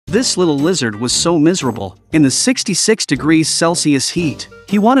This little lizard was so miserable. In the 66 degrees Celsius heat,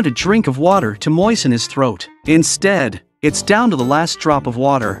 he wanted a drink of water to moisten his throat. Instead, it's down to the last drop of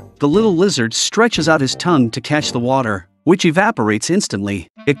water. The little lizard stretches out his tongue to catch the water, which evaporates instantly.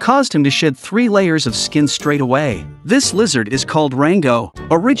 It caused him to shed 3 layers of skin straight away. This lizard is called Rango,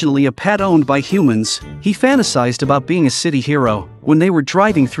 originally a pet owned by humans. He fantasized about being a city hero. When they were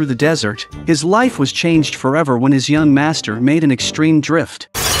driving through the desert, his life was changed forever when his young master made an extreme drift.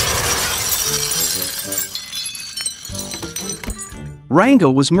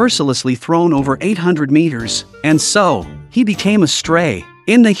 Rango was mercilessly thrown over 800 meters, and so, he became a stray.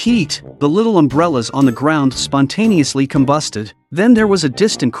 In the heat, the little umbrellas on the ground spontaneously combusted. Then there was a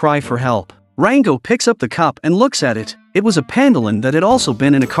distant cry for help. Rango picks up the cup and looks at it. It was a pangolin that had also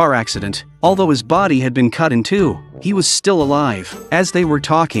been in a car accident. Although his body had been cut in two, he was still alive. As they were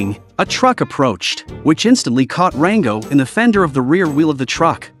talking, a truck approached, which instantly caught Rango in the fender of the rear wheel of the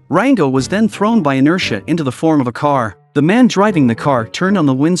truck. Rango was then thrown by inertia into the form of a car. The man driving the car turned on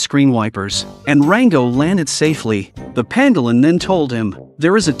the windscreen wipers, and Rango landed safely. The pangolin then told him,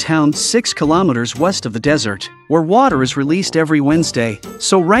 "There is a town 6 kilometers west of the desert, where water is released every Wednesday."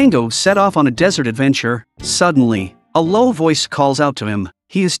 So Rango set off on a desert adventure. Suddenly, a low voice calls out to him.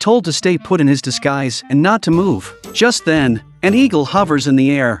 He is told to stay put in his disguise and not to move. Just then, an eagle hovers in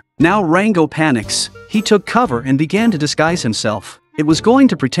the air. Now Rango panics. He took cover and began to disguise himself. It was going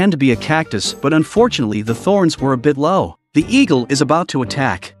to pretend to be a cactus, but unfortunately the thorns were a bit low. The eagle is about to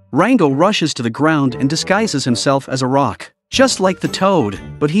attack. Rango rushes to the ground and disguises himself as a rock, just like the toad,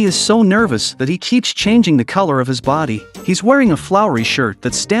 but he is so nervous that he keeps changing the color of his body. He's wearing a flowery shirt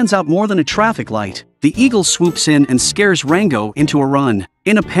that stands out more than a traffic light. The eagle swoops in and scares Rango into a run.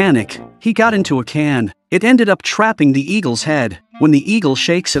 In a panic, he got into a can. It ended up trapping the eagle's head. When the eagle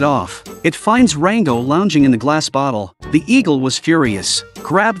shakes it off, it finds Rango lounging in the glass bottle. The eagle was furious,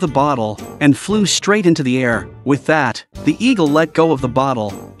 grabbed the bottle, and flew straight into the air. With that, the eagle let go of the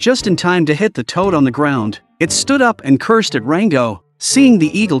bottle, just in time to hit the toad on the ground. It stood up and cursed at Rango. Seeing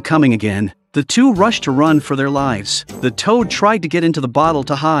the eagle coming again, the two rushed to run for their lives. The toad tried to get into the bottle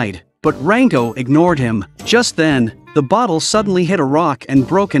to hide, but Rango ignored him. Just then, the bottle suddenly hit a rock and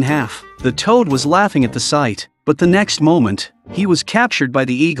broke in half. The toad was laughing at the sight, but the next moment, he was captured by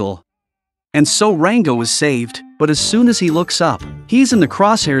the eagle. And so Rango was saved, but as soon as he looks up, he's in the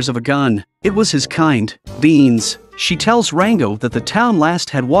crosshairs of a gun. It was his kind, Beans. She tells Rango that the town last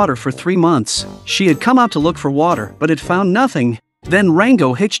had water for 3 months. She had come out to look for water, but had found nothing. Then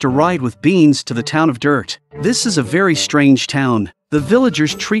Rango hitched a ride with Beans to the town of Dirt. This is a very strange town. The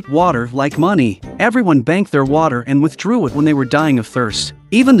villagers treat water like money. Everyone banked their water and withdrew it when they were dying of thirst.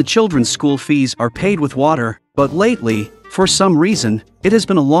 Even the children's school fees are paid with water. But lately, for some reason, it has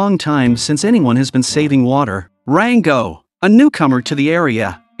been a long time since anyone has been saving water. Rango, a newcomer to the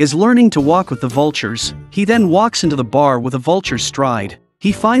area, is learning to walk with the vultures. He then walks into the bar with a vulture's stride.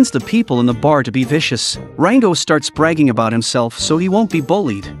 He finds the people in the bar to be vicious. Rango starts bragging about himself so he won't be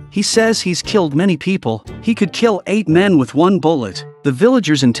bullied. He says he's killed many people. He could kill 8 men with 1 bullet. The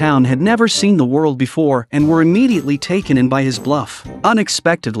villagers in town had never seen the world before and were immediately taken in by his bluff.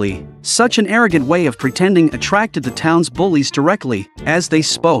 Unexpectedly, such an arrogant way of pretending attracted the town's bullies directly. As they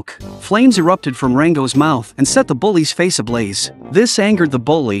spoke, flames erupted from Rango's mouth and set the bully's face ablaze. This angered the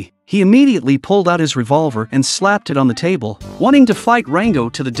bully. He immediately pulled out his revolver and slapped it on the table, wanting to fight Rango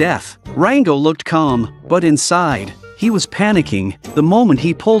to the death. Rango looked calm, but inside, he was panicking. The moment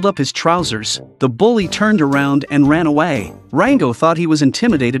he pulled up his trousers, the bully turned around and ran away. Rango thought he was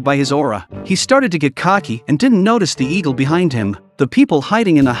intimidated by his aura. He started to get cocky and didn't notice the eagle behind him. The people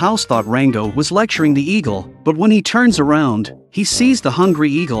hiding in the house thought Rango was lecturing the eagle, but when he turns around, he sees the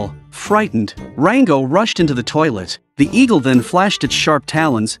hungry eagle. Frightened, Rango rushed into the toilet. The eagle then flashed its sharp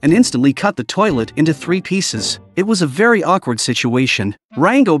talons and instantly cut the toilet into 3 pieces. It was a very awkward situation.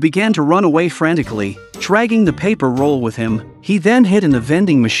 Rango began to run away frantically, dragging the paper roll with him. He then hid in the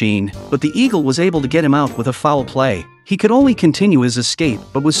vending machine, but the eagle was able to get him out with a foul play. He could only continue his escape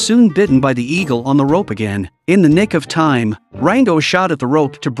but was soon bitten by the eagle on the rope again. In the nick of time, Rango shot at the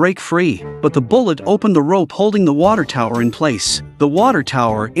rope to break free, but the bullet opened the rope holding the water tower in place. The water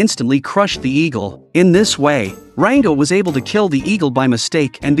tower instantly crushed the eagle. In this way, Rango was able to kill the eagle by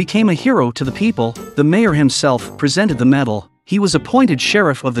mistake and became a hero to the people. The mayor himself presented the medal. He was appointed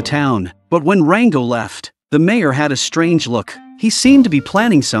sheriff of the town. But when Rango left, the mayor had a strange look. He seemed to be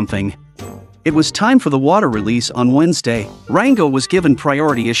planning something. It was time for the water release on Wednesday. Rango was given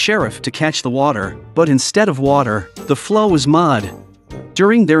priority as sheriff to catch the water, but instead of water, the flow was mud.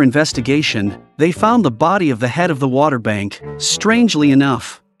 During their investigation, they found the body of the head of the water bank. Strangely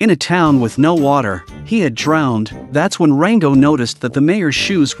enough, In a town with no water, he had drowned. That's when Rango noticed that the mayor's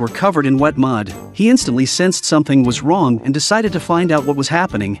shoes were covered in wet mud. He instantly sensed something was wrong and decided to find out what was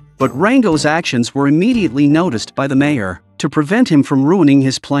happening. But Rango's actions were immediately noticed by the mayor. To prevent him from ruining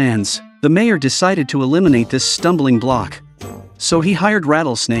his plans, the mayor decided to eliminate this stumbling block. So he hired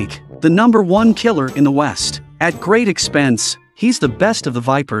Rattlesnake, the #1 killer in the West. At great expense, he's the best of the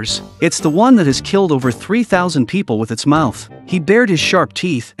vipers. It's the one that has killed over 3,000 people with its mouth. He bared his sharp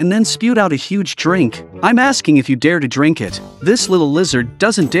teeth and then spewed out a huge drink. I'm asking if you dare to drink it. This little lizard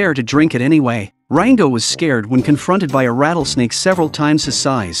doesn't dare to drink it anyway. Rango was scared when confronted by a rattlesnake several times his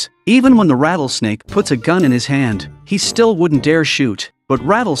size. Even when the rattlesnake puts a gun in his hand, he still wouldn't dare shoot. But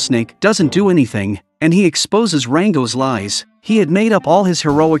Rattlesnake doesn't do anything, and he exposes Rango's lies. He had made up all his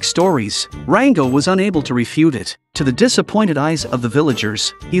heroic stories. Rango was unable to refute it. To the disappointed eyes of the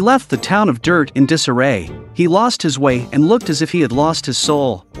villagers, he left the town of dirt in disarray. He lost his way and looked as if he had lost his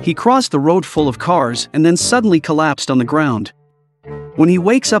soul. He crossed the road full of cars and then suddenly collapsed on the ground. When he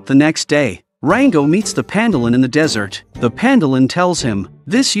wakes up the next day, Rango meets the Pandolin in the desert. The Pandolin tells him,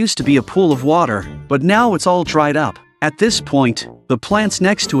 "This used to be a pool of water, but now it's all dried up." At this point, the plants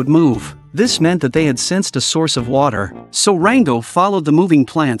next to it move. This meant that they had sensed a source of water. So Rango followed the moving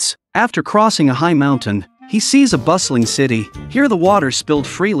plants. After crossing a high mountain, he sees a bustling city. Here the water spilled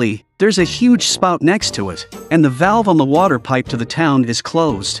freely. There's a huge spout next to it, and the valve on the water pipe to the town is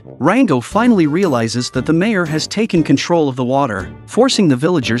closed. Rango finally realizes that the mayor has taken control of the water, forcing the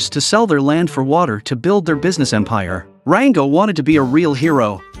villagers to sell their land for water to build their business empire. Rango wanted to be a real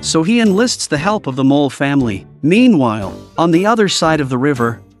hero, so he enlists the help of the mole family. Meanwhile, on the other side of the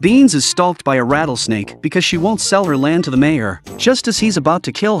river, Beans is stalked by a rattlesnake because she won't sell her land to the mayor. Just as he's about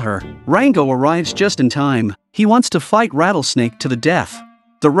to kill her, Rango arrives just in time. He wants to fight Rattlesnake to the death.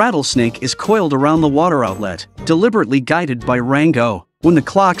 The rattlesnake is coiled around the water outlet, deliberately guided by Rango. When the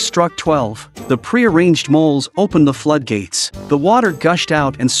clock struck 12, the prearranged moles opened the floodgates. The water gushed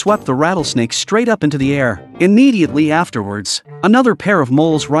out and swept the rattlesnake straight up into the air. Immediately afterwards, another pair of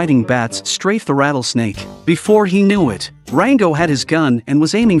moles riding bats strafed the rattlesnake. Before he knew it, Rango had his gun and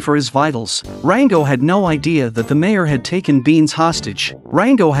was aiming for his vitals. Rango had no idea that the mayor had taken Beans hostage.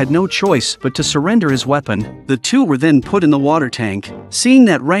 Rango had no choice but to surrender his weapon. The two were then put in the water tank. Seeing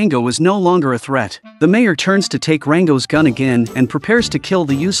that Rango is no longer a threat, the mayor turns to take Rango's gun again and prepares to kill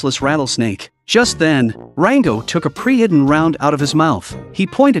the useless rattlesnake. Just then, Rango took a pre-hidden round out of his mouth. He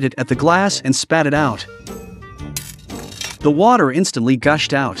pointed it at the glass and spat it out. The water instantly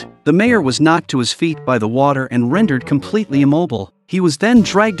gushed out. The mayor was knocked to his feet by the water and rendered completely immobile. He was then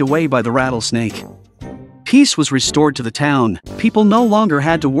dragged away by the rattlesnake. Peace was restored to the town. People no longer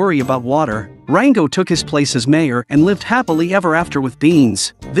had to worry about water. Rango took his place as mayor and lived happily ever after with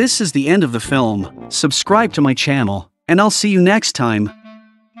Beans. This is the end of the film. Subscribe to my channel, and I'll see you next time.